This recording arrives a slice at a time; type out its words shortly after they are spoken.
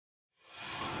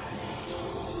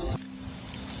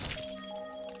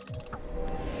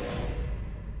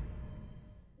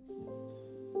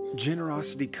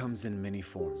Generosity comes in many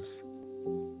forms.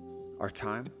 Our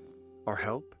time, our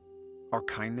help, our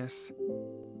kindness,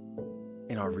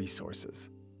 and our resources.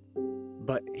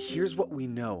 But here's what we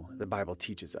know the Bible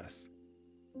teaches us.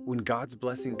 When God's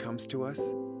blessing comes to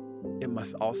us, it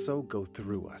must also go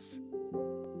through us.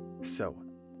 So,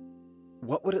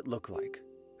 what would it look like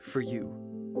for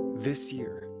you this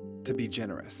year to be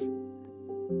generous?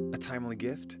 A timely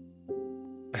gift?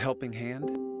 A helping hand?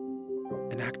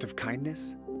 An act of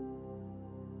kindness?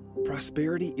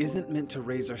 Prosperity isn't meant to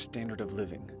raise our standard of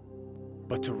living,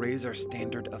 but to raise our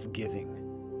standard of giving.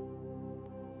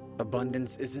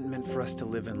 Abundance isn't meant for us to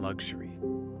live in luxury,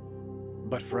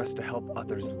 but for us to help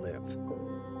others live.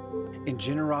 And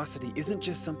generosity isn't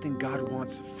just something God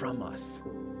wants from us,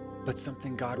 but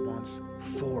something God wants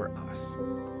for us.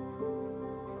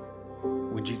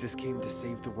 When Jesus came to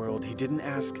save the world, he didn't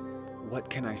ask, "What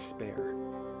can I spare?"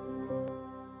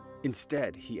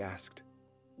 Instead, he asked,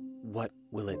 "What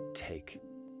will it take?"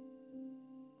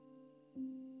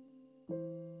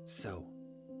 So,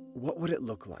 what would it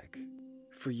look like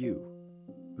for you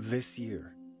this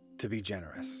year to be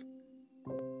generous?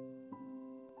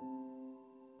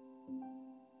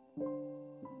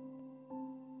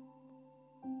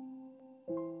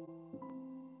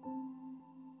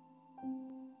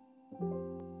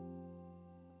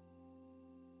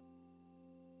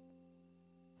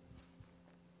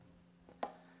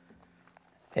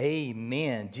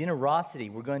 Amen. Generosity.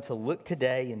 We're going to look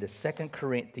today into 2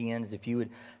 Corinthians. If you would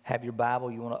have your Bible,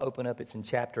 you want to open up. It's in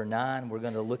chapter 9. We're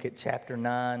going to look at chapter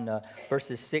 9,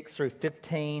 verses 6 through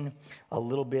 15. A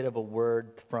little bit of a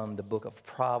word from the book of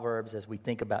Proverbs as we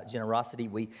think about generosity.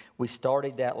 We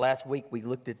started that last week. We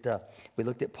looked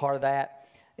at part of that,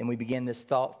 and we began this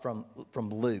thought from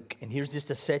Luke. And here's just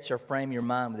to set your frame your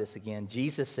mind with this again.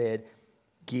 Jesus said,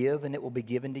 "Give, and it will be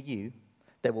given to you.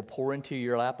 They will pour into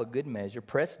your lap a good measure,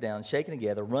 pressed down, shaken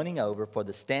together, running over. For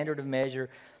the standard of measure,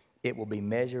 it will be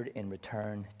measured in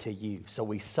return to you." So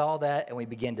we saw that, and we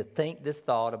began to think this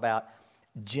thought about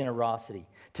generosity.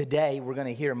 Today, we're going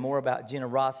to hear more about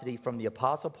generosity from the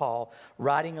Apostle Paul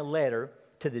writing a letter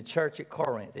to the church at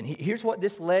Corinth. And here's what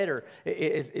this letter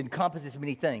encompasses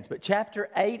many things. But chapter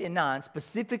 8 and 9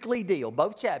 specifically deal,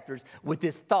 both chapters, with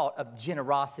this thought of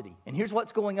generosity. And here's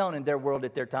what's going on in their world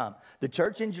at their time. The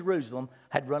church in Jerusalem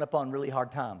had run upon really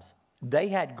hard times. They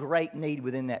had great need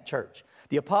within that church.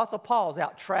 The Apostle Paul's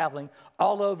out traveling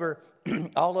all over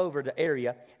the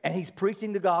area, and he's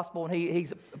preaching the gospel, and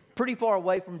he's pretty far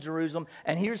away from Jerusalem.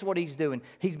 And here's what he's doing.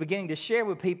 He's beginning to share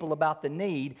with people about the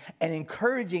need and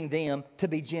encouraging them to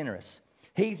be generous.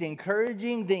 He's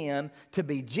encouraging them to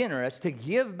be generous, to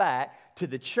give back to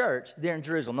the church there in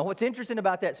Jerusalem. Now, what's interesting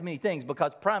about that, so many things,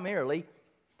 because primarily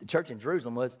the church in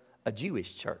Jerusalem was a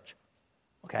Jewish church,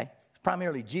 okay?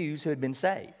 Primarily Jews who had been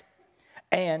saved.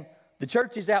 And the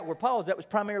churches out where Paul's at was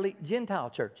primarily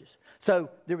Gentile churches. So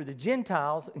there were the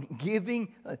Gentiles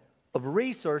giving of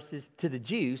resources to the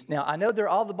Jews. Now, I know they're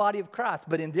all the body of Christ,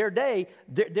 but in their day,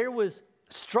 there was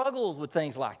struggles with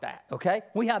things like that, okay?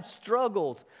 We have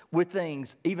struggles with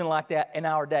things even like that in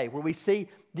our day, where we see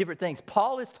different things.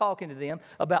 Paul is talking to them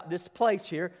about this place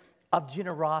here of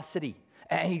generosity,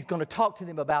 and he's going to talk to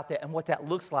them about that and what that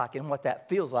looks like and what that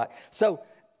feels like. So,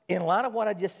 in light of what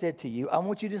I just said to you, I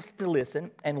want you just to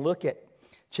listen and look at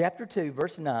chapter 2,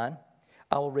 verse 9.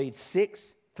 I will read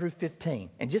 6 through 15.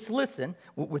 And just listen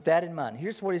with that in mind.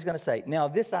 Here's what he's going to say. "Now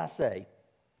this I say,"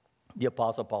 the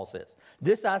Apostle Paul says,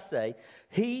 "this I say,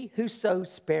 he who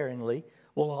sows sparingly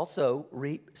will also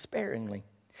reap sparingly.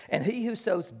 And he who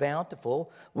sows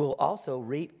bountiful will also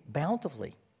reap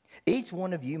bountifully. Each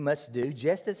one of you must do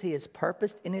just as he has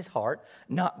purposed in his heart,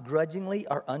 not grudgingly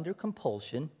or under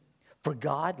compulsion. For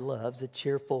God loves a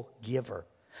cheerful giver.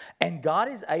 And God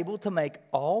is able to make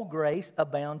all grace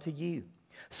abound to you,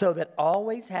 so that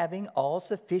always having all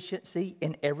sufficiency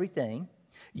in everything,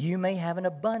 you may have an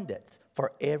abundance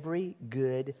for every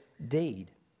good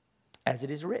deed. As it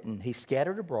is written, he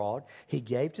scattered abroad, he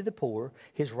gave to the poor,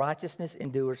 his righteousness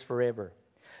endures forever.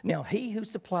 Now he who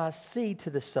supplies seed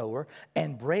to the sower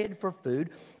and bread for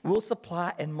food will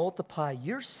supply and multiply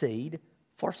your seed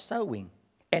for sowing,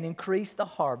 and increase the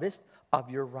harvest of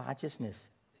your righteousness.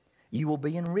 You will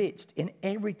be enriched in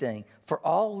everything for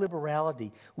all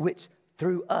liberality, which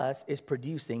through us is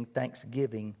producing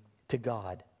thanksgiving to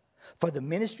God. For the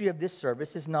ministry of this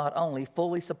service is not only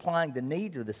fully supplying the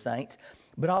needs of the saints,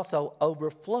 but also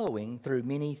overflowing through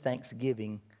many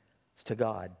thanksgivings to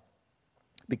God.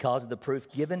 Because of the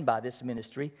proof given by this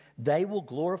ministry, they will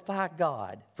glorify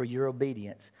God for your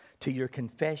obedience to your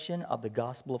confession of the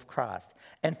gospel of Christ,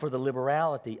 and for the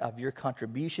liberality of your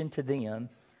contribution to them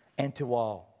and to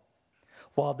all.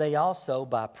 while they also,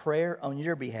 by prayer on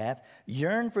your behalf,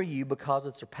 yearn for you because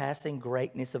of the surpassing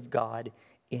greatness of God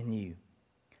in you.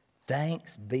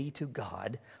 Thanks be to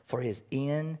God for his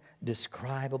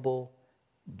indescribable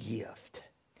gift.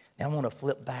 Now I want to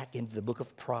flip back into the book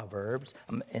of Proverbs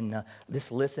and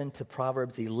let's listen to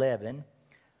Proverbs 11,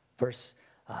 verse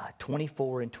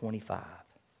 24 and 25.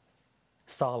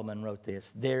 Solomon wrote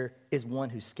this: there is one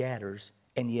who scatters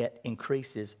and yet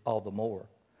increases all the more.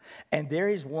 And there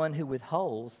is one who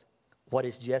withholds what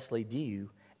is justly due,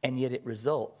 and yet it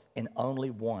results in only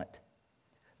want.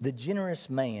 The generous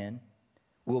man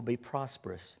will be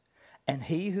prosperous, and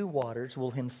he who waters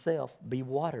will himself be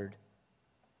watered.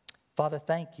 Father,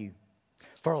 thank you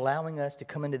for allowing us to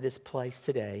come into this place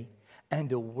today and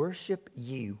to worship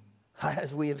you.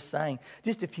 As we have sang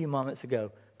just a few moments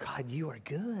ago, God, you are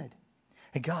good.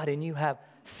 And God, and you have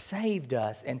saved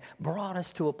us and brought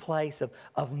us to a place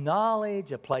of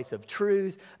knowledge, a place of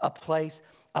truth, a place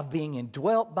of being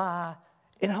indwelt by,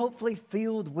 and hopefully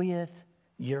filled with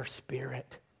your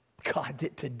Spirit. God,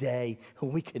 that today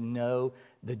we can know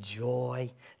the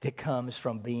joy that comes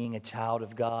from being a child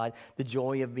of God, the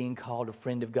joy of being called a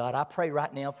friend of God. I pray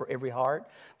right now for every heart,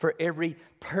 for every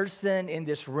person in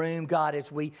this room, God,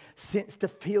 as we sense to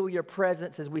feel your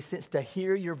presence, as we sense to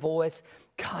hear your voice,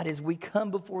 God, as we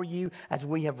come before you, as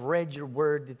we have read your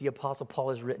word that the Apostle Paul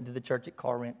has written to the church at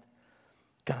Corinth.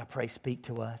 God, I pray, speak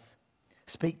to us.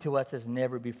 Speak to us as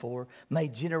never before. May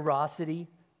generosity,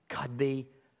 God, be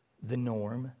the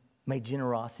norm. May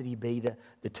generosity be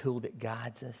the tool that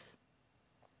guides us.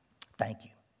 Thank you.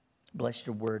 Bless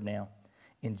your word now.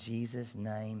 In Jesus'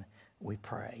 name we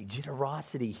pray.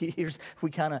 Generosity, we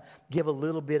kind of give a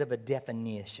little bit of a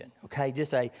definition, okay?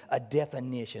 Just a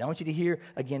definition. I want you to hear,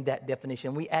 again, that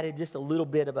definition. We added just a little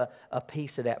bit of a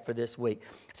piece of that for this week.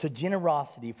 So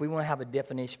generosity, if we want to have a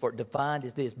definition for it, defined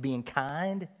as this: being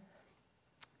kind,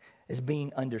 as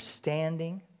being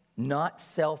understanding, not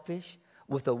selfish,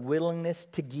 with a willingness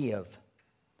to give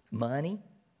money,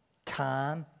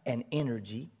 time, and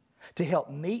energy to help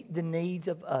meet the needs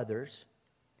of others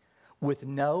with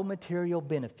no material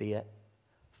benefit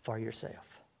for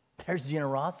yourself. There's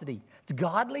generosity. It's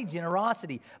godly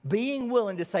generosity. Being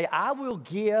willing to say, I will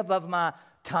give of my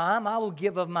time, I will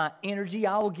give of my energy,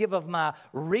 I will give of my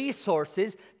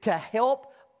resources to help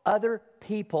other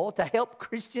people, to help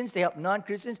Christians, to help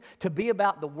non-Christians, to be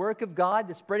about the work of God,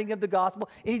 the spreading of the gospel.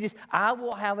 And I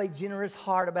will have a generous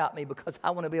heart about me because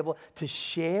I want to be able to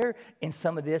share in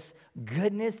some of this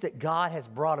goodness that God has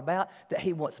brought about, that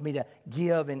he wants me to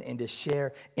give and to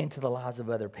share into the lives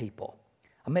of other people.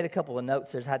 I made a couple of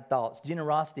notes there, had thoughts.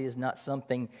 Generosity is not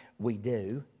something we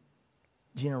do.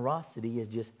 Generosity is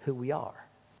just who we are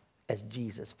as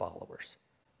Jesus followers.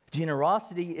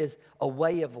 Generosity is a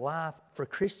way of life for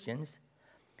Christians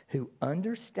who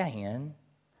understand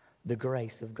the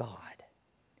grace of God.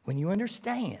 When you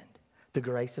understand the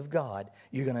grace of God,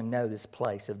 you're going to know this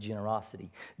place of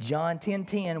generosity. John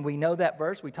 10:10, we know that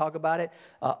verse. We talk about it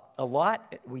a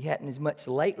lot. We hadn't as much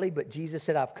lately, but Jesus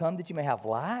said, I've come that you may have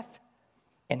life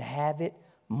and have it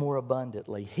more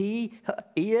abundantly. He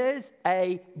is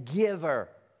a giver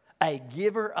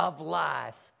of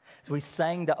life. As we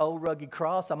sang the old rugged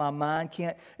cross, my mind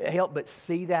can't help but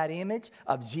see that image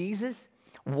of Jesus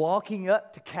walking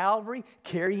up to Calvary,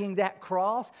 carrying that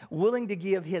cross, willing to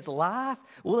give his life,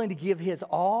 willing to give his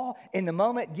all, in the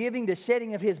moment giving the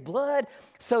shedding of his blood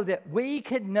so that we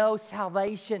could know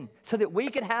salvation, so that we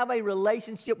could have a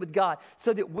relationship with God,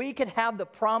 so that we could have the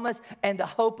promise and the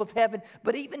hope of heaven.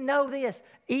 But even know this,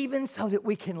 even so that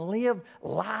we can live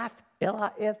life,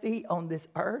 L-I-F-E, on this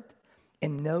earth,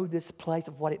 and know this place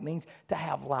of what it means to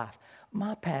have life.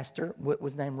 My pastor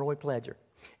was named Roy Pledger.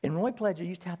 And Roy Pledger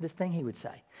used to have this thing he would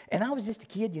say. And I was just a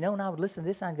kid, and I would listen to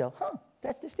this and I'd go,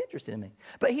 that's just interesting to me.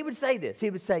 But he would say this. He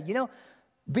would say,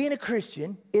 being a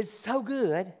Christian is so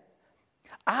good,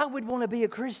 I would want to be a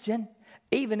Christian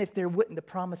even if there wasn't the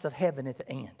promise of heaven at the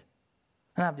end.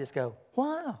 And I'd just go,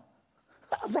 wow,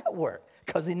 how does that work?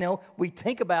 Because, we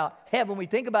think about heaven, we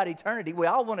think about eternity, we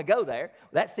all want to go there.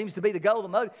 That seems to be the goal, the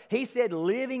motive. He said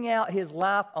living out his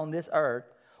life on this earth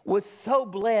was so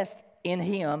blessed in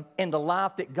him and the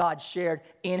life that God shared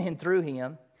in and through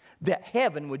him that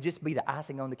heaven would just be the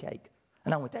icing on the cake.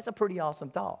 And I went, that's a pretty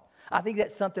awesome thought. I think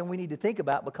that's something we need to think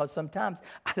about because sometimes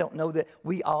I don't know that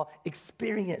we all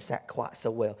experience that quite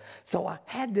so well. So I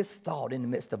had this thought in the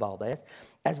midst of all this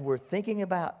as we're thinking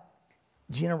about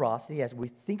generosity, as we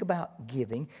think about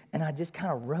giving, and I just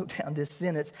kind of wrote down this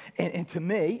sentence, and to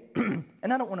me, and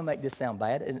I don't want to make this sound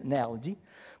bad, an analogy,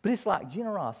 but it's like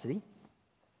generosity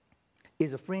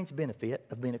is a fringe benefit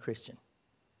of being a Christian.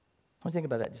 I want to think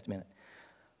about that just a minute.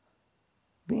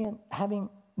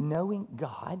 knowing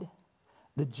God,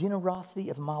 the generosity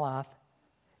of my life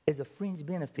is a fringe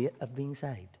benefit of being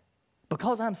saved.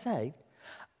 Because I'm saved,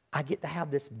 I get to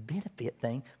have this benefit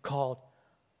thing called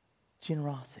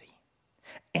generosity.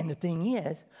 And the thing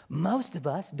is, most of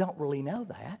us don't really know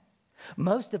that.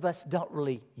 Most of us don't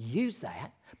really use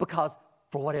that because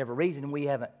for whatever reason we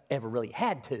haven't ever really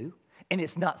had to. And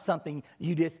it's not something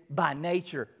you just by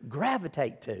nature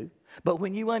gravitate to. But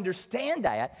when you understand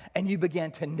that and you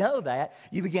begin to know that,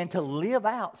 you begin to live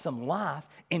out some life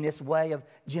in this way of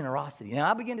generosity. Now,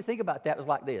 I begin to think about that was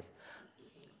like this.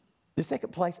 The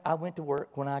second place I went to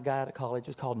work when I got out of college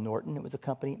was called Norton. It was a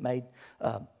company that made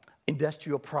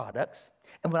industrial products.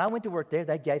 And when I went to work there,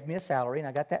 they gave me a salary, and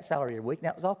I got that salary every week, and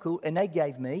that was all cool. And they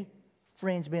gave me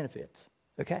fringe benefits,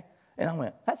 okay? And I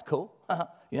went, that's cool.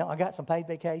 You know, I got some paid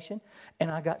vacation,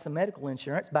 and I got some medical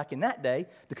insurance. Back in that day,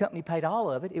 the company paid all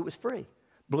of it. It was free.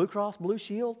 Blue Cross, Blue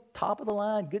Shield, top of the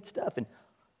line, good stuff. And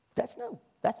that's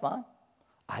fine.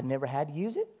 I never had to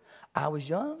use it. I was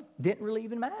young, didn't really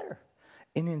even matter.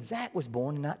 And then Zach was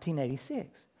born in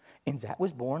 1986. And Zach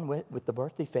was born with the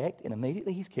birth defect, and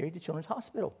immediately he's carried to Children's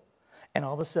Hospital. And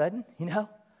all of a sudden, you know,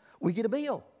 we get a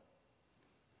bill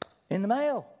in the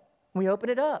mail. We open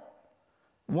it up.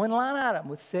 One line item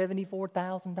was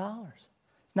 $74,000.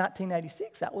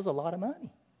 1986, that was a lot of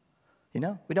money. You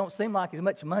know, we don't seem like as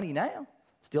much money now.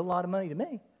 Still a lot of money to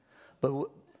me.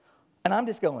 And I'm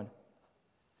just going,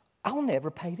 I'll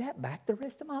never pay that back the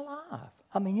rest of my life.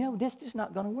 I mean, you know, this is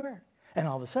not going to work. And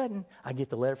all of a sudden, I get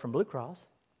the letter from Blue Cross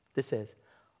that says,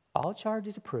 all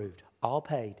charges approved, all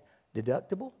paid,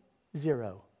 deductible,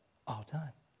 zero, all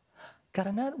done. Got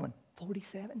another one,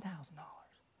 $47,000.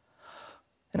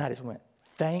 And I just went,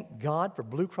 thank God for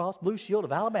Blue Cross Blue Shield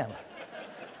of Alabama.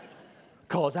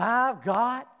 Because I've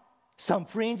got some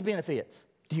fringe benefits.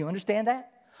 Do you understand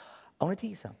that? I want to tell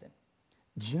you something.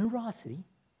 Generosity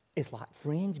is like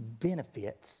fringe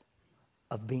benefits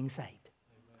of being saved.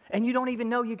 And you don't even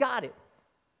know you got it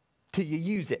till you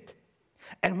use it.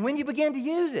 And when you begin to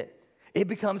use it, it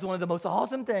becomes one of the most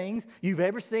awesome things you've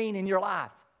ever seen in your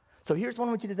life. So here's what I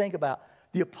want you to think about.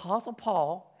 The Apostle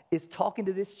Paul is talking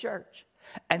to this church,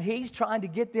 and he's trying to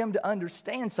get them to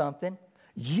understand something.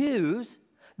 Use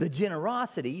the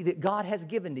generosity that God has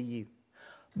given to you.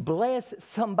 Bless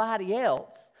somebody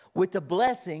else with the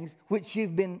blessings which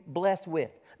you've been blessed with.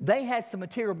 They had some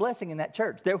material blessing in that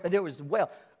church. There was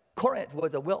wealth. Corinth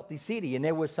was a wealthy city, and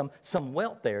there was some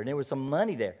wealth there, and there was some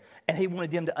money there. And he wanted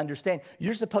them to understand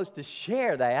you're supposed to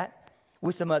share that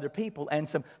with some other people and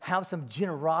have some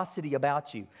generosity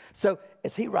about you. So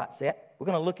as he writes that, we're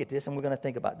going to look at this, and we're going to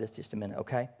think about this just a minute,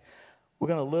 okay? We're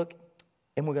going to look,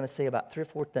 and we're going to say about 3 or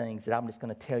 4 things that I'm just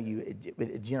going to tell you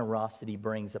generosity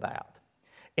brings about.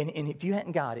 And if you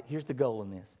hadn't got it, here's the goal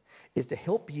in this, is to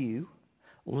help you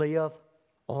live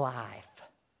life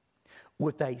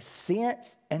with a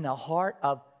sense and a heart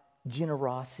of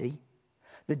generosity,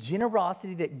 the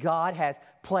generosity that God has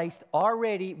placed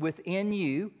already within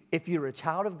you if you're a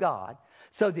child of God,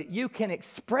 so that you can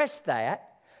express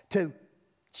that to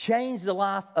change the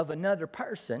life of another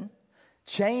person,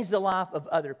 change the life of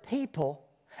other people,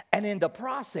 and in the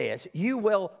process, you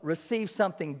will receive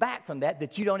something back from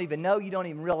that you don't even know, you don't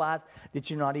even realize, that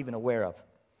you're not even aware of.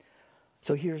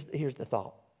 So here's the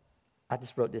thought. I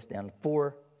just wrote this down,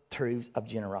 4 truths of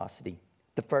generosity.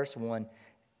 The first one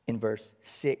in verse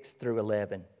 6 through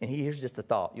 11. And here's just a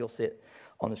thought. You'll see it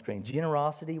on the screen.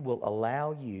 Generosity will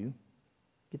allow you,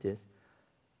 get this,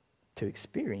 to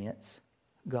experience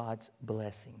God's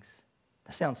blessings.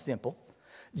 That sounds simple.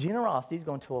 Generosity is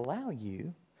going to allow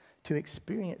you to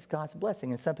experience God's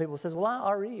blessing. And some people say, well, I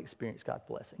already experienced God's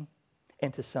blessing.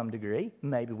 And to some degree,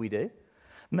 maybe we do.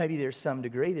 Maybe there's some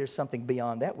degree, there's something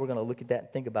beyond that. We're going to look at that and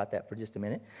think about that for just a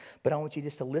minute. But I want you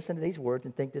just to listen to these words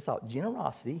and think this out.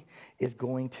 Generosity is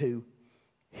going to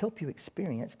help you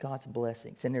experience God's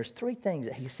blessings. And there's 3 things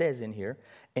that he says in here,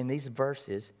 in these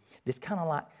verses, that's kind of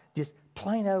like just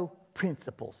plain old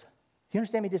principles. You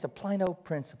understand me? Just a plain old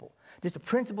principle. Just a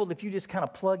principle that if you just kind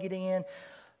of plug it in,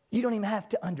 you don't even have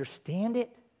to understand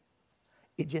it.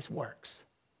 It just works.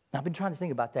 Now, I've been trying to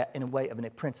think about that in a way of a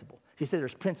principle. She said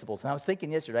there's principles. And I was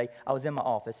thinking yesterday, I was in my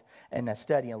office and I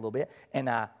studying a little bit. And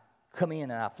I come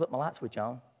in and I flip my light switch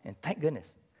on. And thank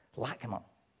goodness, the light came on.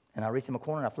 And I reached in my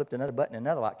corner and I flipped another button and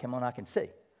another light came on. I can see.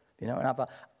 You know, and I thought,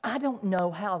 I don't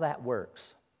know how that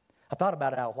works. I thought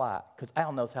about it out why, because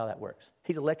Al knows how that works.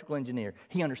 He's an electrical engineer.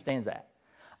 He understands that.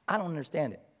 I don't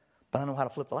understand it, but I know how to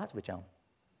flip the light switch on.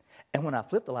 And when I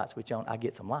flip the light switch on, I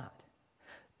get some light.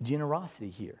 Generosity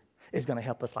here is going to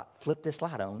help us like flip this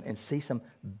light on and see some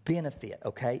benefit,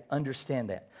 okay? Understand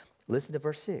that. Listen to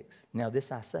verse 6. Now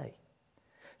this I say,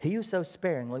 He who sows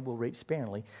sparingly will reap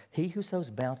sparingly. He who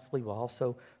sows bountifully will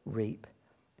also reap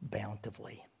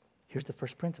bountifully. Here's the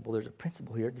first principle. There's a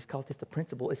principle here. Just call this the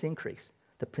principle. It's increase.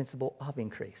 The principle of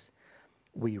increase.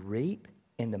 We reap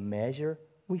in the measure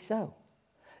we sow.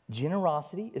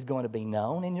 Generosity is going to be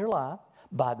known in your life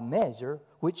by the measure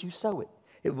which you sow it.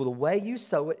 The way you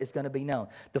sow it is going to be known.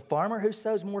 The farmer who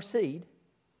sows more seed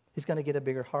is going to get a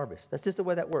bigger harvest. That's just the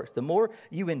way that works. The more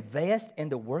you invest in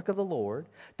the work of the Lord,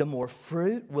 the more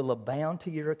fruit will abound to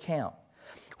your account.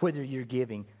 Whether you're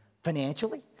giving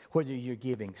financially, whether you're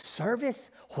giving service,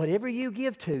 whatever you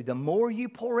give to, the more you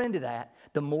pour into that,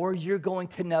 the more you're going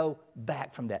to know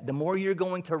back from that. The more you're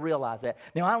going to realize that.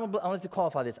 Now, I want to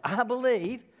qualify this. I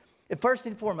believe, first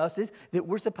and foremost, is that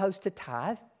we're supposed to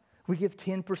tithe. We give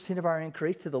 10% of our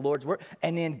increase to the Lord's work.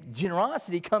 And then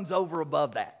generosity comes over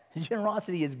above that.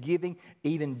 Generosity is giving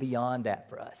even beyond that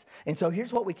for us. And so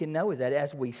here's what we can know is that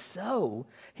as we sow,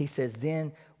 he says,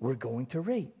 then we're going to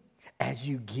reap. As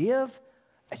you give,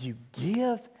 as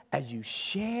you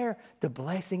share the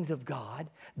blessings of God,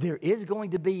 there is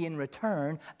going to be in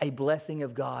return a blessing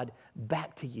of God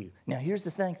back to you. Now, here's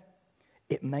the thing.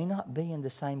 It may not be in the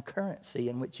same currency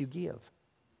in which you give.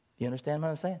 You understand what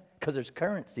I'm saying? Because there's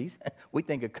currencies. We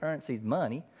think of currency as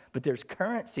money, but there's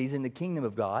currencies in the kingdom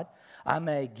of God. I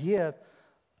may give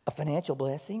a financial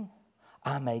blessing.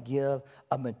 I may give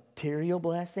a material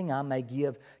blessing. I may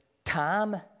give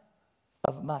time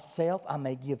of myself. I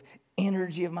may give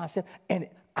energy of myself. And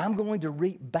I'm going to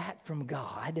reap back from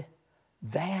God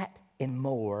that and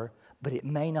more, but it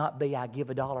may not be I give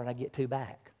 $1 and I get $2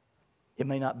 back. It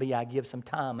may not be I give some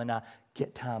time and I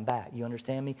get time back. You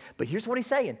understand me? But here's what he's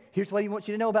saying. Here's what he wants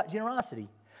you to know about generosity.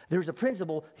 There's a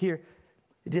principle here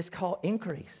just called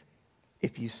increase.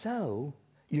 If you sow,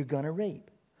 you're going to reap.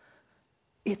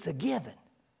 It's a given.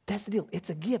 That's the deal.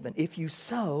 It's a given. If you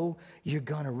sow, you're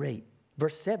going to reap.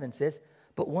 Verse 7 says,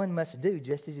 but one must do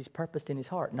just as he's purposed in his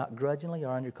heart, not grudgingly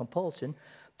or under compulsion,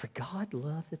 for God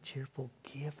loves a cheerful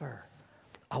giver.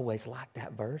 I always like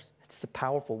that verse. It's a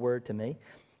powerful word to me.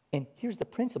 And here's the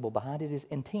principle behind it is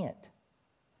intent.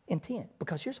 Intent.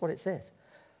 Because here's what it says.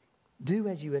 Do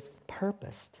as you has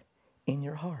purposed in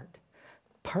your heart.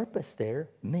 Purpose there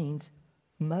means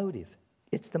motive.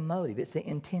 It's the motive. It's the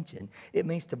intention. It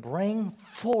means to bring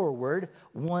forward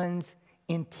one's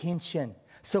intention.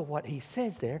 So what he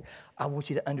says there, I want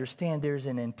you to understand there's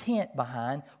an intent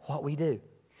behind what we do.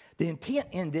 The intent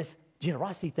in this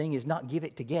generosity thing is not give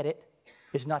it to get it.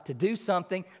 It's not to do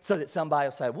something so that somebody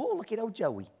will say, whoa, look at old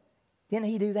Joey. Didn't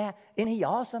he do that? Isn't he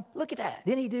awesome? Look at that.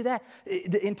 Didn't he do that?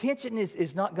 The intention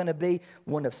is not going to be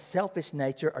one of selfish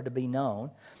nature or to be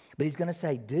known. But he's going to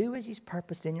say, do as he's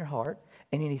purposed in your heart.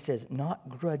 And then he says, not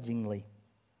grudgingly.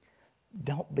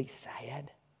 Don't be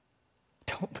sad.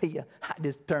 Don't be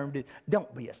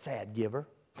don't be a sad giver.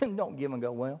 Don't give and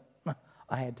go, well,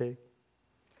 I had to.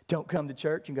 Don't come to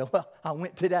church and go, well, I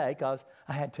went today because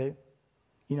I had to.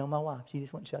 You know, my wife, she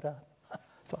just wouldn't shut up.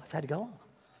 So I just had to go on.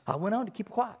 I went on to keep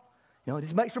it quiet. You know, it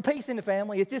just makes for peace in the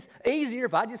family. It's just easier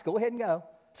if I just go ahead and go.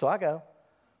 So I go.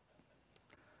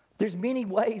 There's many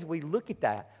ways we look at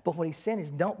that. But what he's saying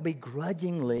is don't be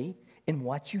grudgingly in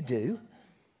what you do.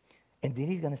 And then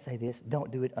he's going to say this,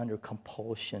 don't do it under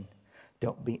compulsion.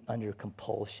 Don't be under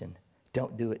compulsion.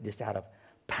 Don't do it just out of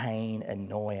pain,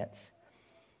 annoyance.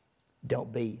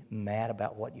 Don't be mad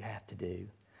about what you have to do.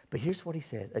 But here's what he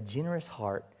says, a generous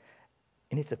heart,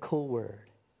 and it's a cool word,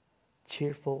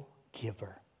 cheerful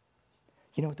giver.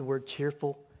 You know what the word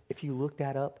cheerful, if you look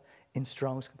that up in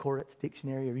Strong's Concordance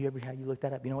Dictionary, or how you look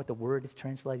that up, you know what the word is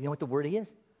translated? You know what the word is?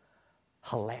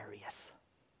 Hilarious.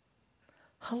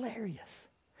 Hilarious.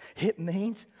 It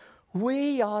means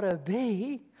we ought to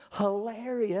be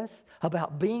hilarious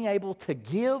about being able to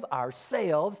give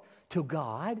ourselves to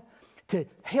God, to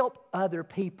help other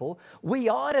people. We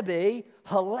ought to be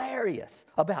hilarious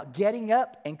about getting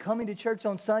up and coming to church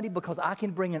on Sunday because I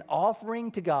can bring an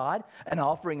offering to God, an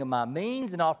offering of my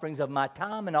means, an offerings of my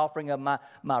time, an offering of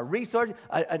my resources,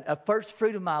 a first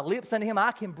fruit of my lips unto Him.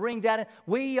 I can bring that in.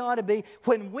 We ought to be,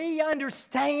 when we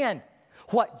understand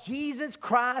what Jesus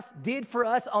Christ did for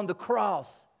us on the cross,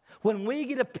 when we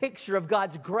get a picture of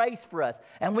God's grace for us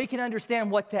and we can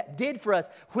understand what that did for us,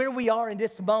 where we are in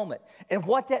this moment, and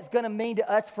what that's going to mean to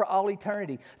us for all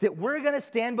eternity, that we're going to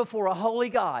stand before a holy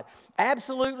God,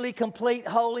 absolutely complete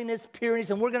holiness,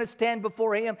 pureness, and we're going to stand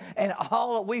before Him and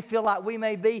all that we feel like we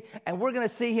may be, and we're going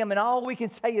to see Him, and all we can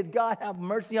say is, God, have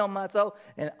mercy on my soul,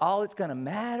 and all it's going to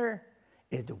matter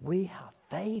is that we have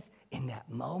faith in that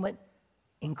moment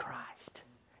in Christ.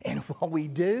 And what we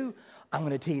do, I'm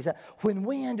going to tell you something. When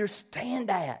we understand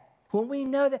that, when we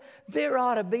know that, there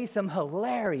ought to be some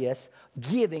hilarious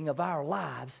giving of our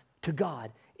lives to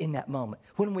God in that moment.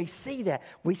 When we see that,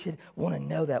 we should want to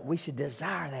know that. We should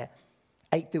desire that.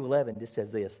 8 through 11, this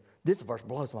says this. This verse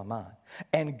blows my mind.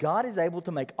 And God is able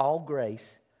to make all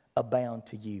grace abound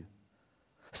to you,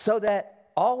 so that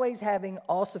always having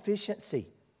all sufficiency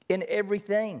in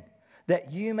everything,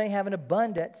 that you may have an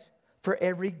abundance for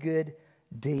every good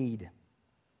deed.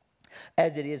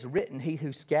 As it is written, he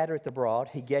who scattereth abroad,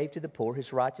 he gave to the poor,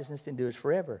 his righteousness endures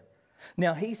forever.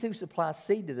 Now he who supplies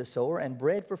seed to the sower and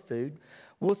bread for food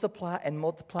will supply and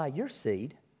multiply your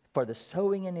seed for the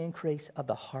sowing and increase of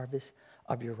the harvest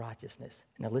of your righteousness.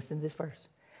 Now listen to this verse.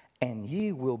 And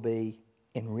you will be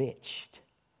enriched.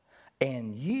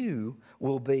 And you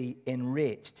will be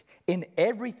enriched in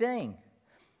everything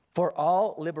for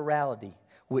all liberality,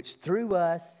 which through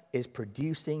us is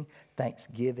producing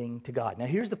thanksgiving to God. Now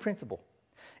here's the principle.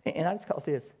 And I just call it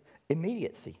this: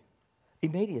 immediacy.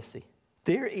 Immediacy.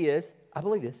 There is, I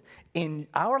believe this, in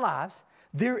our lives,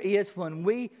 there is when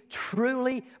we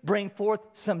truly bring forth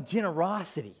some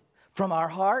generosity from our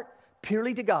heart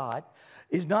purely to God,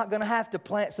 is not going to have to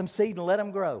plant some seed and let them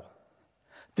grow.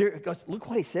 Because look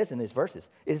what he says in these verses.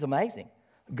 It is amazing.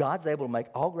 God's able to make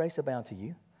all grace abound to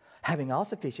you, having all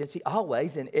sufficiency,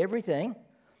 always in everything,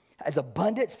 as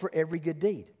abundance for every good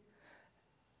deed.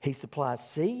 He supplies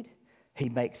seed. He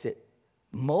makes it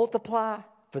multiply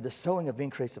for the sowing of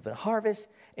increase of the harvest,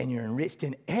 and you're enriched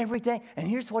in everything. And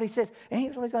here's what he says, and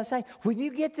here's what he's going to say. When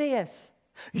you get this,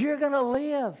 you're going to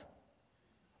live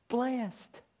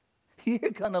blessed.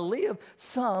 You're going to live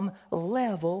some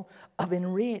level of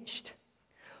enriched.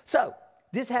 So,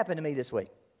 this happened to me this week.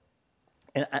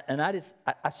 And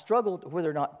I struggled whether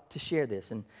or not to share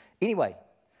this. And anyway,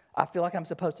 I feel like I'm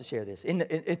supposed to share this.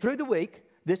 Through the week,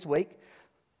 this week,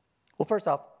 well, first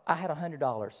off, I had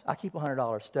 $100. I keep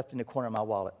 $100 stuffed in the corner of my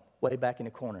wallet, way back in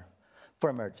the corner, for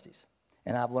emergencies.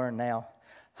 And I've learned now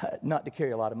not to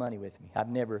carry a lot of money with me. I've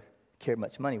never carried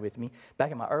much money with me.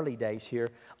 Back in my early days here,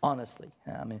 honestly,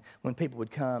 I mean, when people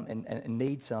would come and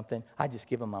need something, I'd just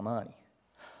give them my money.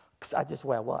 Because I just, the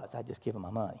way I was, I'd just give them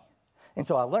my money. And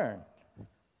so I learned,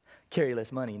 carry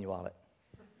less money in your wallet.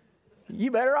 You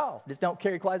better off. Just don't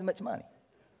carry quite as much money.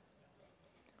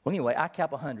 Well, anyway, I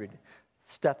kept 100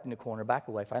 stuffed in the corner, back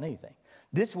away if I need anything.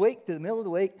 This week, through the middle of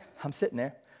the week, I'm sitting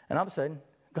there, and all of a sudden,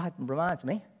 God reminds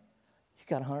me, you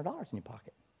got $100 in your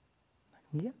pocket.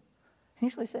 I'm like, yeah. And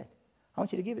here's what he said. I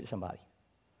want you to give it to somebody.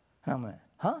 And I went,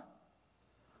 huh?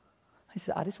 He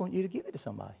said, I just want you to give it to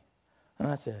somebody. And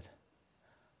I said,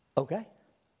 okay.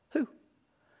 Who?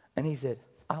 And he said,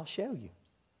 I'll show you.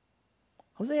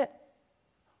 That was it.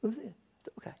 That was it.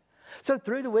 Okay. So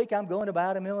through the week, I'm going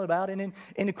about and milling about, and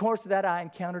in the course of that, I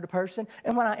encountered a person.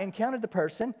 And when I encountered the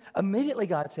person, immediately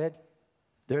God said,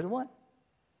 they're the one.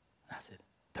 I said,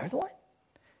 they're the one?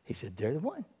 He said, they're the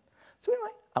one. So anyway,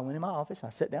 I went in my office, and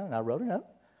I sat down, and I wrote a note,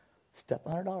 stuffed a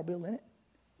 $100 bill in it,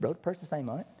 wrote a person's name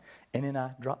on it, and then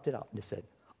I dropped it off and just said,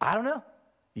 I don't know.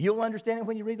 You'll understand it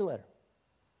when you read the letter.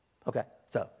 Okay,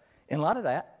 so in light of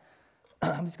that,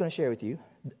 I'm just going to share with you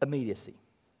immediacy.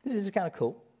 This is kind of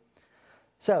cool.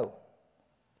 So,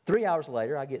 3 hours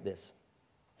later, I get this.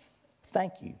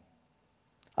 Thank you.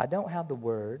 I don't have the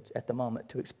words at the moment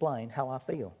to explain how I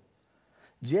feel.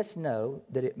 Just know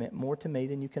that it meant more to me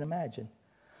than you can imagine.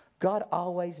 God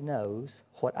always knows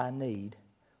what I need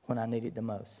when I need it the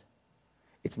most.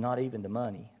 It's not even the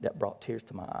money that brought tears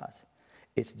to my eyes.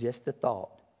 It's just the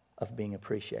thought of being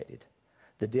appreciated.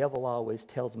 The devil always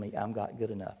tells me I'm not good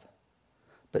enough.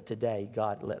 But today,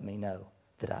 God let me know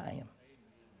that I am.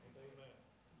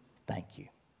 Thank you.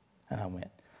 And I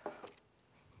went,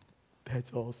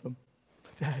 that's awesome.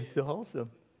 That's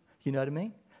awesome. You know what I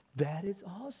mean? That is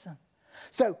awesome.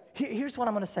 So here's what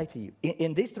I'm going to say to you.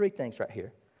 In these three things right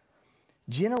here,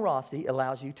 generosity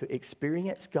allows you to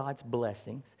experience God's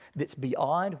blessings that's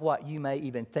beyond what you may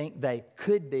even think they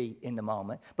could be in the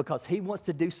moment, because he wants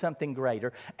to do something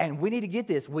greater. And we need to get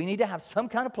this. We need to have some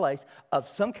kind of place of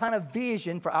some kind of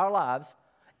vision for our lives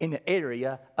in the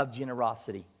area of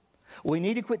generosity. We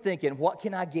need to quit thinking, what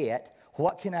can I get?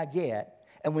 What can I get?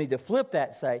 And we need to flip that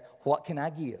and say, what can I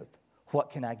give? What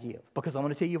can I give? Because I'm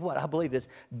going to tell you what, I believe this.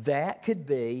 That could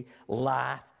be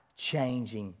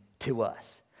life-changing to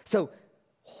us. So,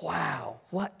 wow,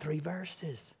 what 3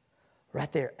 verses?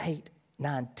 Right there, 8,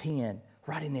 9, 10,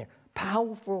 right in there.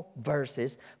 Powerful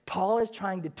verses. Paul is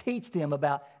trying to teach them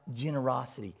about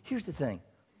generosity. Here's the thing.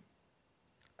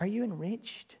 Are you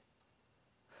enriched?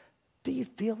 Do you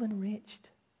feel enriched?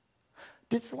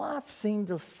 Does life seem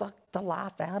to suck the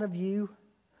life out of you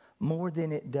more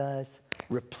than it does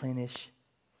replenish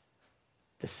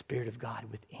the Spirit of God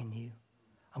within you?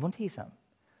 I'm going to tell you something.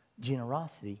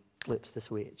 Generosity flips the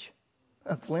switch.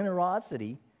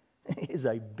 Generosity is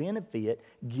a benefit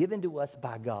given to us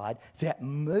by God that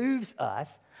moves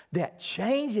us, that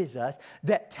changes us,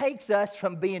 that takes us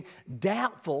from being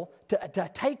doubtful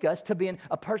to take us to being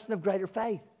a person of greater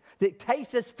faith. That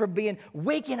takes us from being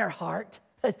weak in our heart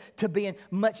to being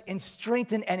much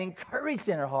strengthened and encouraged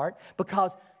in our heart,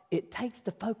 because it takes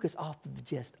the focus off of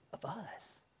just of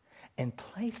us and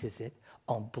places it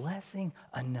on blessing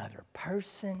another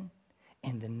person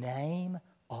in the name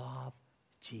of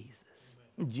Jesus.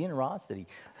 Generosity,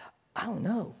 I don't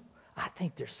know. I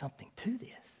think there's something to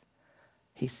this.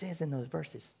 He says in those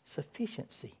verses,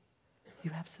 sufficiency.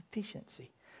 You have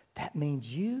sufficiency. That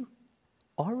means you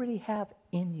already have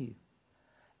in you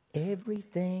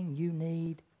everything you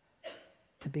need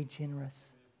to be generous.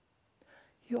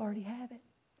 You already have it.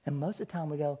 And most of the time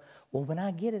we go, well, when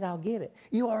I get it, I'll give it.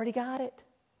 You already got it.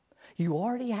 You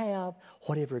already have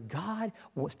whatever God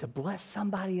wants to bless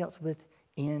somebody else with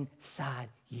inside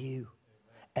you.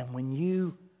 And when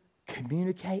you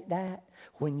communicate that,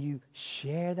 when you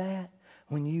share that,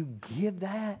 when you give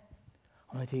that,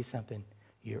 I'm going to tell you something.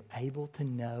 You're able to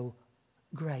know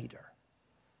greater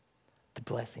the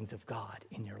blessings of God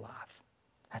in your life.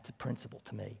 That's a principle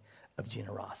to me of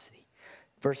generosity.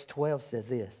 Verse 12 says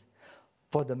this,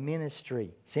 for the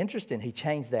ministry. It's interesting, he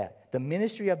changed that. The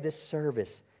ministry of this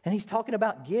service. And he's talking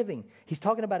about giving. He's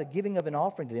talking about a giving of an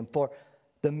offering to them. For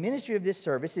the ministry of this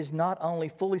service is not only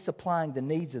fully supplying the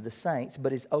needs of the saints,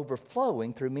 but is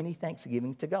overflowing through many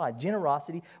thanksgivings to God.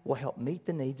 Generosity will help meet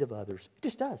the needs of others. It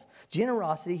just does.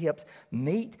 Generosity helps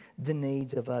meet the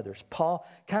needs of others. Paul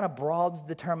kind of broadens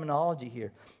the terminology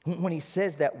here. When he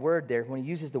says that word there, when he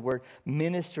uses the word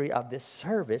ministry of this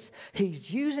service,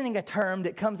 he's using a term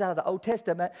that comes out of the Old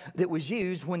Testament that was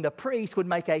used when the priest would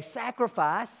make a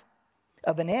sacrifice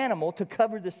of an animal to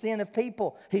cover the sin of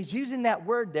people. He's using that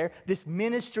word there, this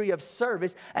ministry of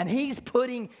service, and he's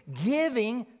putting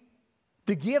giving,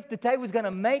 the gift that they was going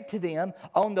to make to them,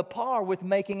 on the par with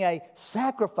making a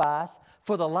sacrifice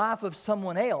for the life of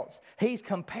someone else. He's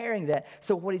comparing that.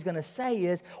 So what he's going to say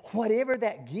is, whatever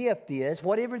that gift is,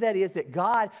 whatever that is that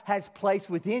God has placed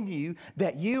within you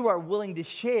that you are willing to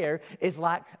share, is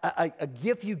like a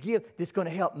gift you give that's going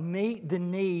to help meet the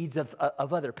needs of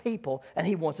other people. And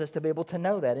he wants us to be able to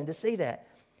know that and to see that.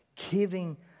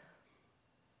 Giving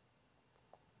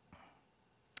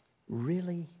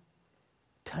really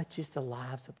touches the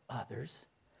lives of others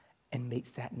and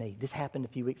meets that need. This happened a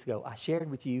few weeks ago. I shared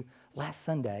with you last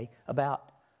Sunday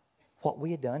about what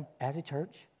we had done as a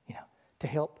church, to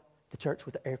help the church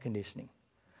with the air conditioning.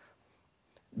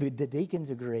 The deacons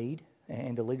agreed,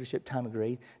 and the leadership team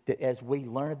agreed, that as we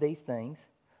learn of these things,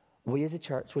 we as a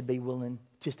church would be willing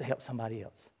just to help somebody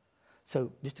else.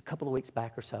 So just a couple of weeks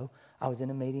back or so, I was in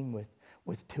a meeting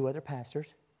with two other pastors,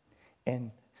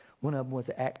 and one of them was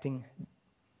the acting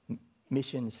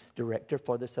missions director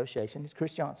for the association. It's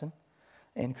Chris Johnson.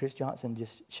 And Chris Johnson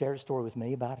just shared a story with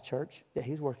me about a church that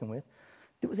he was working with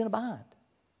that was in a bind.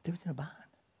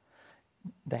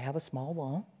 They have a small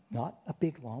loan, not a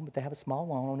big loan, but they have a small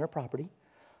loan on their property.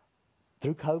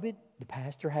 Through COVID, the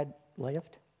pastor had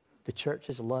left. The church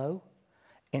is low,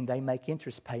 and they make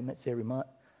interest payments every month,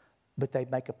 but they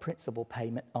make a principal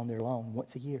payment on their loan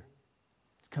once a year.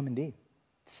 It's coming due,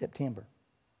 September.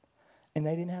 And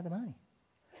they didn't have the money.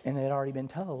 And they had already been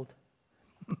told,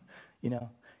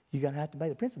 you're going to have to pay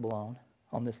the principal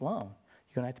on this loan.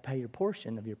 You're going to have to pay your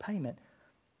portion of your payment.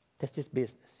 That's just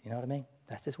business. You know what I mean?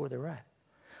 That's just where they're at.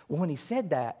 Well, when he said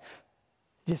that,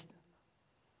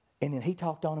 and then he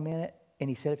talked on a minute, and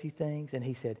he said a few things, and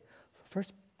he said,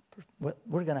 first,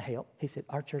 we're going to help. He said,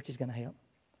 our church is going to help.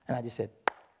 And I just said,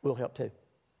 we'll help too.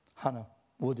 I know,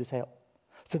 we'll just help.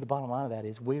 So the bottom line of that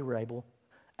is we were able,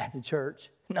 as a church,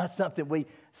 not something we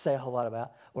say a whole lot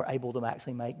about, we're able to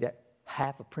actually make that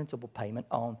half a principal payment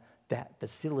on that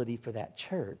facility for that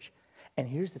church. And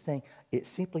here's the thing, it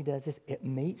simply does this, it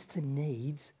meets the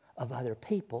needs of other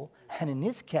people, and in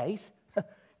this case,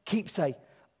 keeps a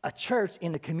church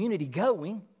in the community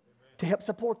going to help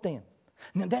support them.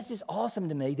 Now, that's just awesome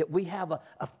to me that we have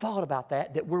a thought about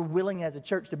that we're willing as a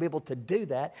church to be able to do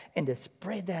that and to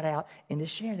spread that out and to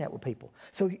share that with people.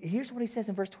 So here's what he says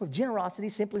in verse 12. Generosity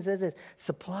simply says this,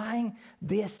 supplying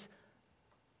this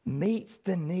meets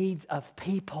the needs of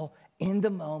people in the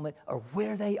moment or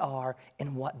where they are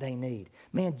and what they need.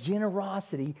 Man,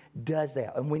 generosity does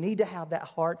that. And we need to have that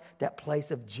heart, that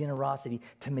place of generosity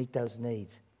to meet those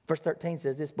needs. Verse 13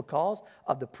 says this, because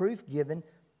of the proof given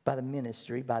by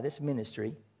this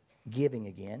ministry, giving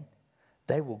again,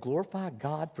 they will glorify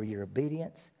God for your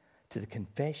obedience to the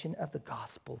confession of the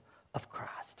gospel of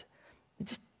Christ.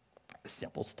 Just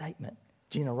simple statement.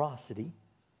 Generosity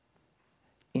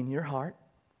in your heart,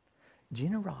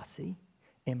 generosity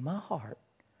in my heart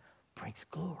brings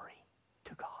glory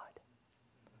to God.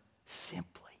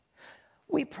 Simply.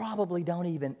 We probably don't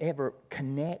even ever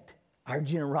connect our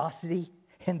generosity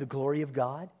and the glory of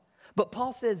God. But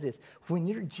Paul says this, when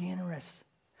you're generous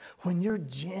and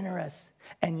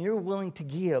you're willing to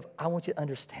give, I want you to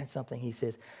understand something. He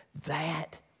says,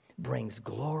 that brings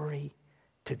glory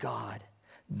to God.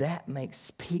 That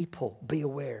makes people, be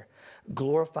aware.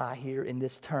 Glorify here in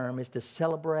this term is to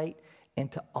celebrate and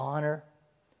to honor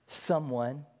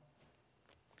someone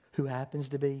who happens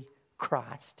to be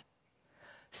Christ.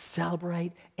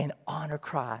 Celebrate and honor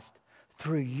Christ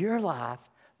through your life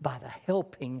by the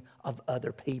helping of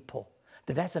other people.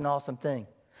 That's an awesome thing,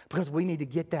 because we need to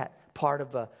get that part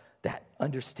of that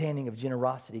understanding of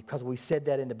generosity, because we said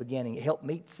that in the beginning. It helps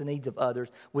meet the needs of others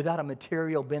without a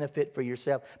material benefit for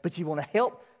yourself. But you want to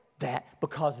help that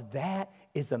because that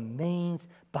is a means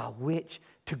by which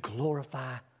to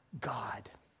glorify God.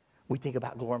 We think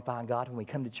about glorifying God when we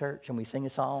come to church and we sing a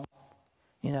song,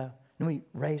 and we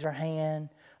raise our hand,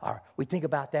 or we think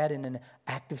about that in an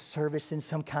act of service in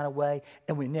some kind of way,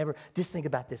 and we never, just think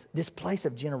about this place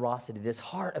of generosity, this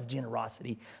heart of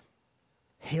generosity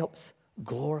helps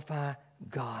glorify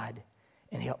God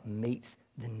and help meet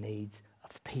the needs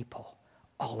of people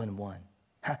all in one.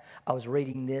 I was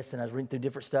reading this, and I was reading through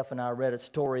different stuff, and I read a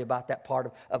story about that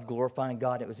part of glorifying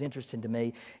God. It was interesting to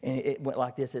me, and it went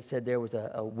like this. It said there was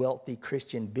a wealthy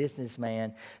Christian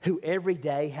businessman who every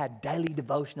day had daily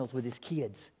devotionals with his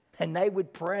kids. And they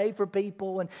would pray for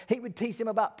people, and he would teach them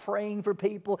about praying for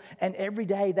people. And every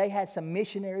day they had some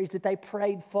missionaries that they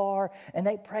prayed for, and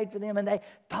they prayed for them, and they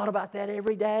thought about that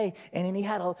every day. And then he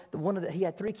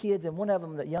had 3 kids, and one of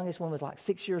them, the youngest one, was like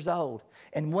 6 years old.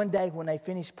 And one day when they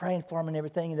finished praying for him and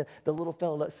everything, and the little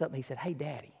fellow looks up and he said, "Hey,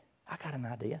 Daddy, I got an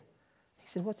idea." He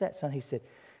said, "What's that, son?" He said,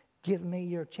 "Give me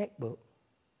your checkbook,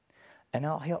 and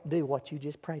I'll help do what you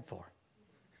just prayed for."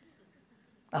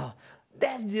 Oh,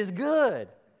 that's just good.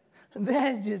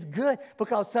 That is just good,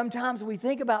 because sometimes we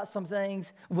think about some things,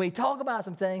 we talk about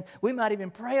some things, we might even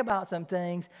pray about some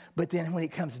things, but then when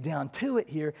it comes down to it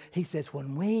here, he says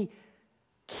when we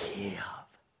give,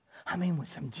 with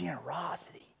some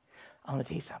generosity, I want to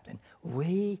tell you something,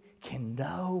 we can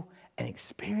know and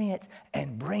experience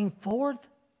and bring forth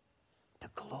the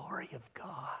glory of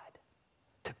God.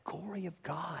 The glory of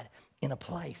God in a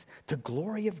place. The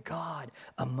glory of God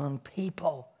among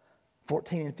people.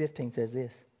 14 and 15 says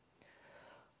this.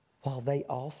 While they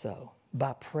also,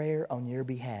 by prayer on your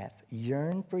behalf,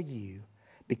 yearn for you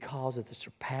because of the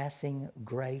surpassing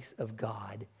grace of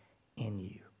God in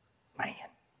you. Man,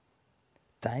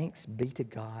 thanks be to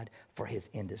God for his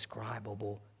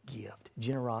indescribable gift.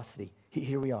 Generosity,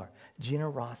 here we are.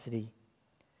 Generosity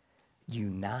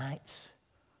unites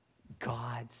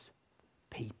God's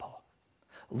people.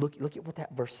 Look at what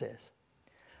that verse says.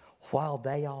 While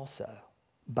they also,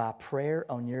 by prayer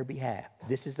on your behalf,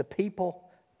 this is the people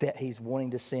that he's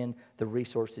wanting to send the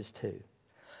resources to,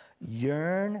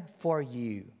 yearn for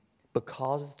you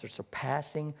because of the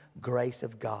surpassing grace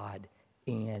of God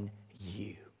in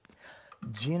you.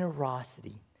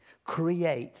 Generosity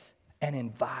creates an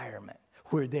environment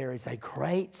where there is a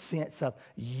great sense of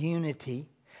unity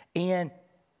in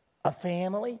a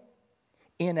family,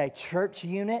 in a church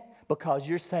unit, because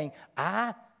you're saying,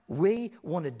 we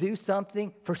want to do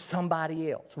something for somebody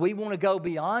else. We want to go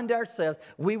beyond ourselves.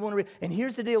 And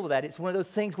here's the deal with that. It's one of those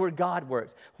things where God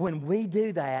works. When we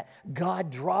do that,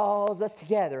 God draws us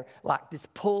together like this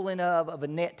pulling of a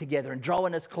net together and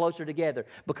drawing us closer together.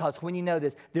 Because when you know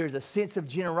this, there's a sense of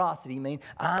generosity. I mean,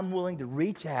 I'm willing to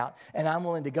reach out and I'm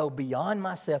willing to go beyond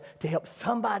myself to help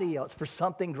somebody else for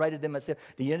something greater than myself.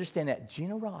 Do you understand that?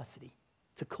 Generosity,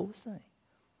 it's the coolest thing,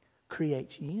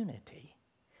 creates unity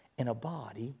in a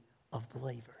body of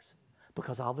believers,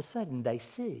 because all of a sudden they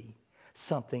see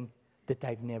something that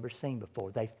they've never seen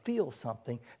before. They feel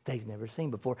something they've never seen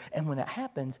before. And when it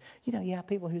happens, you have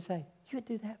people who say, "You would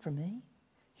do that for me?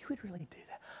 You would really do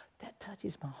that? That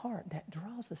touches my heart. That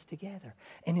draws us together."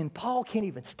 And then Paul can't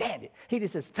even stand it. He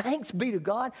just says, "Thanks be to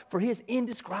God for his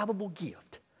indescribable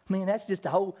gift." That's just a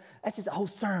whole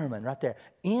sermon right there.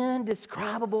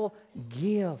 Indescribable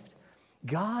gift.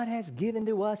 God has given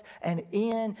to us an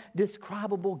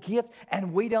indescribable gift,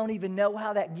 and we don't even know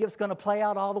how that gift's going to play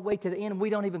out all the way to the end.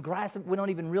 We don't even grasp it. We don't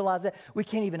even realize that. We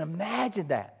can't even imagine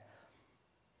that.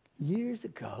 Years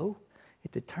ago,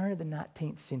 at the turn of the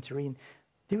 19th century, and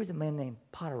there was a man named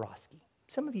Podorowski.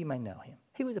 Some of you may know him.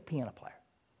 He was a piano player.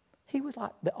 He was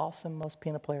like the most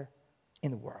piano player in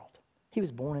the world. He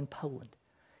was born in Poland.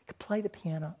 He could play the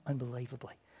piano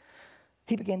unbelievably.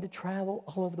 He began to travel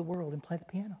all over the world and play the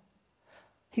piano.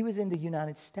 He was in the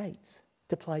United States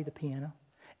to play the piano.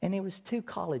 And there was 2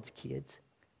 college kids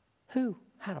who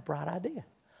had a bright idea.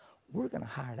 We're going to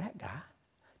hire that guy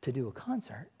to do a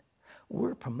concert.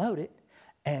 We'll promote it,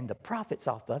 and the profits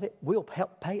off of it will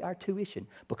help pay our tuition,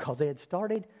 because they had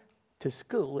started to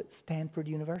school at Stanford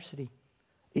University,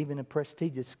 even a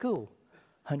prestigious school,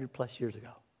 100 plus years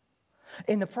ago.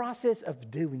 In the process of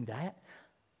doing that,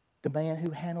 the man who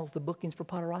handles the bookings for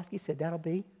Podorowski said, that'll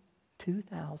be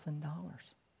 $2,000.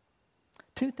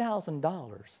 $2,000,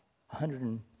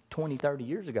 120, 30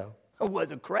 years ago,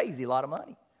 was a crazy lot of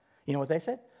money. You know what they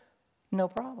said? No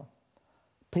problem.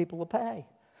 People will pay.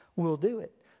 We'll do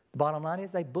it. The bottom line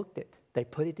is they booked it. They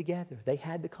put it together. They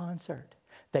had the concert.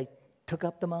 They took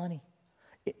up the money.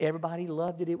 Everybody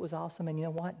loved it. It was awesome. And you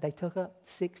know what? They took up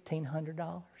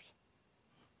 $1,600.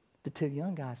 The 2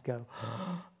 young guys go,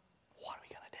 what are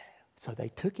we going to do? So they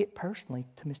took it personally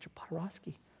to Mr.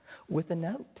 Podorowski with a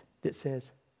note that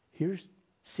says, here's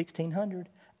 $1,600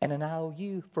 and an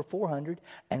IOU for $400,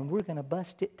 and we're going to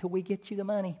bust it till we get you the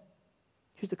money.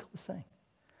 Here's the coolest thing.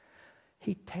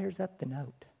 He tears up the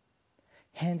note,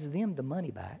 hands them the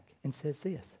money back, and says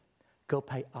this, go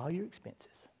pay all your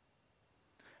expenses.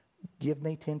 Give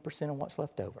me 10% of what's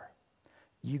left over.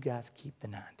 You guys keep the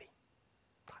 90.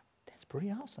 That's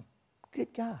pretty awesome.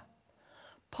 Good guy.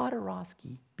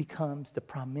 Podorowski becomes the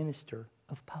prime minister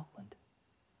of Poland.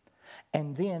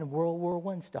 And then World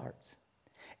War I starts.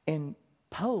 And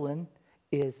Poland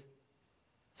is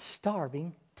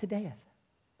starving to death.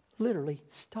 Literally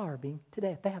starving to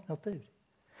death. They have no food.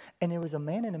 And there was a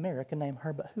man in America named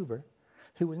Herbert Hoover,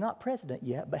 who was not president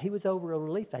yet, but he was over a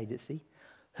relief agency,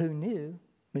 who knew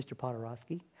Mr.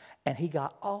 Podorowski, and he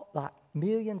got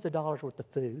millions of dollars worth of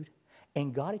food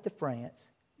and got it to France,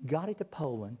 got it to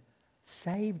Poland,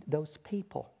 saved those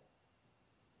people.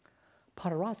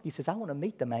 Podorowski says, I want to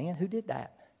meet the man who did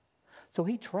that. So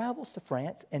he travels to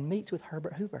France and meets with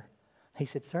Herbert Hoover. He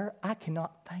said, sir, I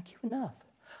cannot thank you enough.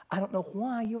 I don't know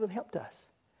why you have helped us.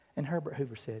 And Herbert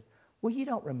Hoover said, well, you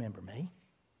don't remember me,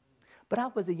 but I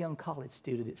was a young college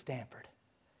student at Stanford,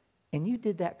 and you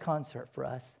did that concert for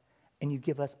us, and you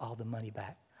give us all the money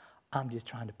back. I'm just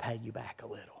trying to pay you back a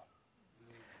little.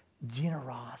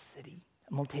 Generosity,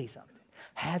 I'm going to tell you something,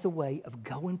 has a way of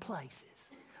going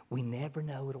places we never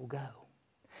know it'll go.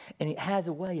 And it has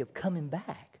a way of coming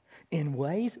back in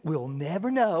ways we'll never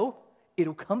know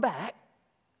it'll come back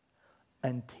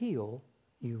until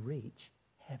you reach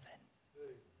heaven.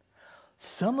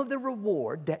 Some of the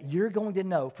reward that you're going to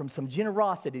know from some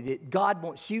generosity that God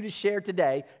wants you to share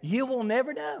today, you will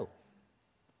never know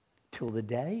till the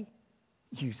day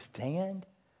you stand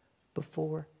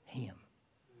before Him.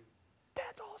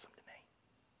 That's awesome to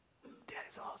me. That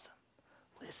is awesome.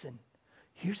 Listen,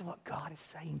 here's what God is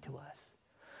saying to us.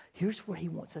 Here's where He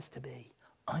wants us to be.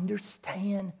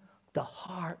 Understand the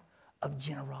heart of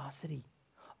generosity.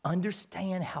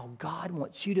 Understand how God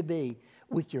wants you to be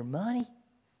with your money,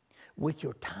 with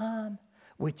your time,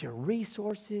 with your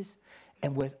resources,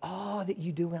 and with all that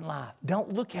you do in life.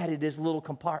 Don't look at it as little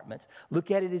compartments. Look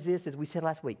at it as this, as we said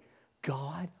last week.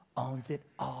 God owns it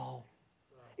all.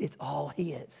 It's all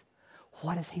His.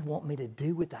 What does He want me to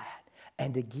do with that?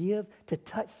 And to give, to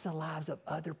touch the lives of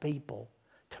other people,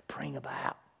 to bring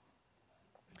about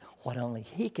what only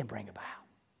He can bring about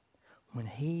when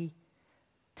He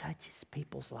touches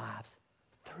people's lives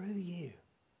through you,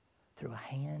 through a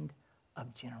hand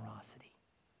of generosity.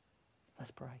 Let's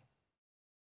pray.